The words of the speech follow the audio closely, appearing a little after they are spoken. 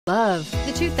Love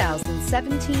the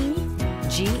 2017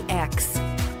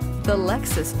 GX. The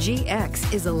Lexus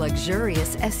GX is a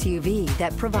luxurious SUV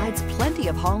that provides plenty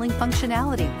of hauling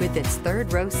functionality with its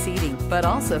third-row seating, but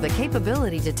also the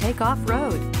capability to take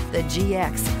off-road. The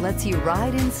GX lets you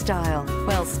ride in style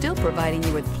while still providing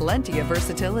you with plenty of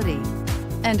versatility,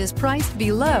 and is priced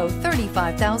below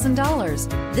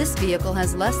 $35,000. This vehicle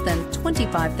has less than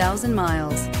 25,000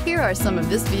 miles. Here are some of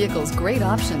this vehicle's great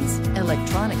options: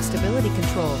 electronic stability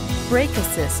control, brake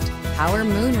assist, power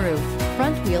moonroof,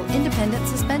 front wheel independent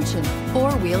suspension,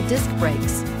 four-wheel disc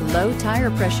brakes, low tire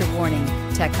pressure warning,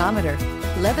 tachometer,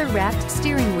 leather-wrapped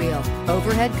steering wheel,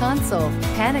 overhead console,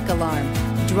 panic alarm.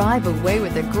 Drive away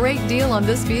with a great deal on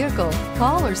this vehicle.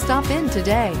 Call or stop in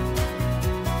today.